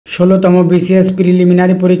ষোলতম BCS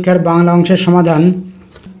preliminary পরীক্ষার বাংলা অংশের সমাধান।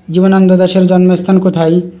 জীবনানন্দ দাশের জন্মস্থান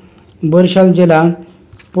কোথায়? বরিশাল জেলা।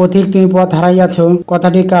 পথিক তুমি পথ হারাইয়াছ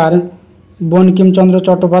কথাটি কার? বঙ্কিমচন্দ্র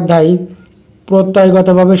চট্টোপাধ্যায়।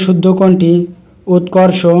 প্রত্যয়গতভাবে শুদ্ধ কোনটি?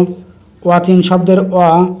 উৎকর্ষ। অচিন শব্দের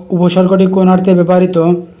অ উপসর্গটি কোন অর্থে ব্যবহৃত?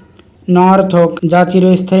 নঅর্থক, যা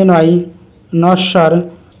চিরস্থায়ী নয়। নশ্বর।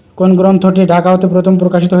 কোন গ্রন্থটি ঢাকা হতে প্রথম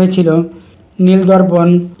প্রকাশিত হয়েছিল?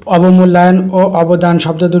 নীলদর্পণ। অবমূল্যায়ন ও অবদান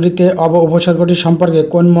শব্দ দুটিতে অব উপসর্গটি সম্পর্কে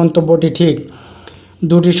কোন মন্তব্যটি ঠিক?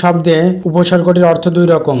 দুটি শব্দে উপসর্গটির অর্থ দুই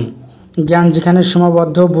রকম। জ্ঞান যেখানে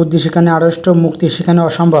সীমাবদ্ধ, বুদ্ধি সেখানে আড়ষ্ট, মুক্তি সেখানে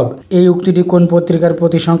অসম্ভব। এই উক্তিটি কোন পত্রিকার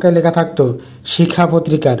প্রতি সংখ্যায় লেখা থাকত? শিক্ষা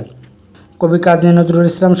পত্রিকার। কবি কাজী নজরুল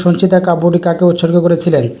ইসলাম সঞ্চিতা কাব্যটি কাকে উৎসর্গ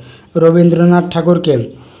করেছিলেন? রবীন্দ্রনাথ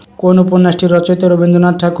ঠাকুরকে। কোন উপন্যাসটি রচয়িতা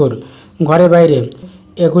রবীন্দ্রনাথ ঠাকুর? ঘরে বাইরে।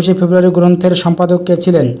 21শে ফেব্রুয়ারি গ্রন্থের সম্পাদক কে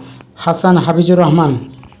ছিলেন? হাসান হাফিজুর রহমান।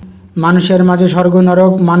 মানুষের মাঝে স্বর্গ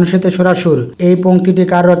নরক, মানুষেতে সরাসুর, এই পংক্তিটি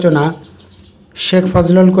কার রচনা? শেখ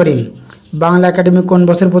ফজলুল করিম। বাংলা একাডেমি কোন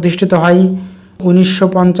বছর প্রতিষ্ঠিত হয়?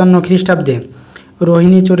 1955 খ্রিস্টাব্দে।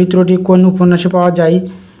 রোহিণী চরিত্রটি কোন উপন্যাসে পাওয়া যায়?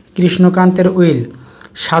 কৃষ্ণকান্তের উইল।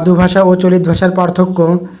 সাধু ভাষা ও চলিত ভাষার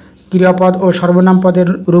পার্থক্য? ক্রিয়াপদ ও সর্বনাম পদের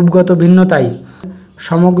রূপগত ভিন্নতায়।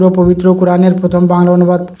 সমগ্র পবিত্র কোরআনের প্রথম বাংলা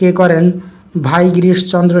অনুবাদ কে করেন? ভাই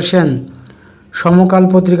গিরিশচন্দ্র সেন। সমকাল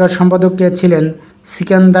পত্রিকার সম্পাদক কে ছিলেন?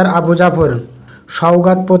 সিকান্দার আবু জাফর।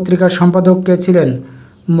 সওগাত পত্রিকার সম্পাদক কে ছিলেন?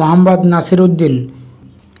 মোহাম্মদ নাসির উদ্দিন।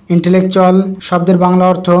 ইন্টেলেকচুয়াল শব্দের বাংলা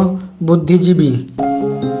অর্থ বুদ্ধিজীবী।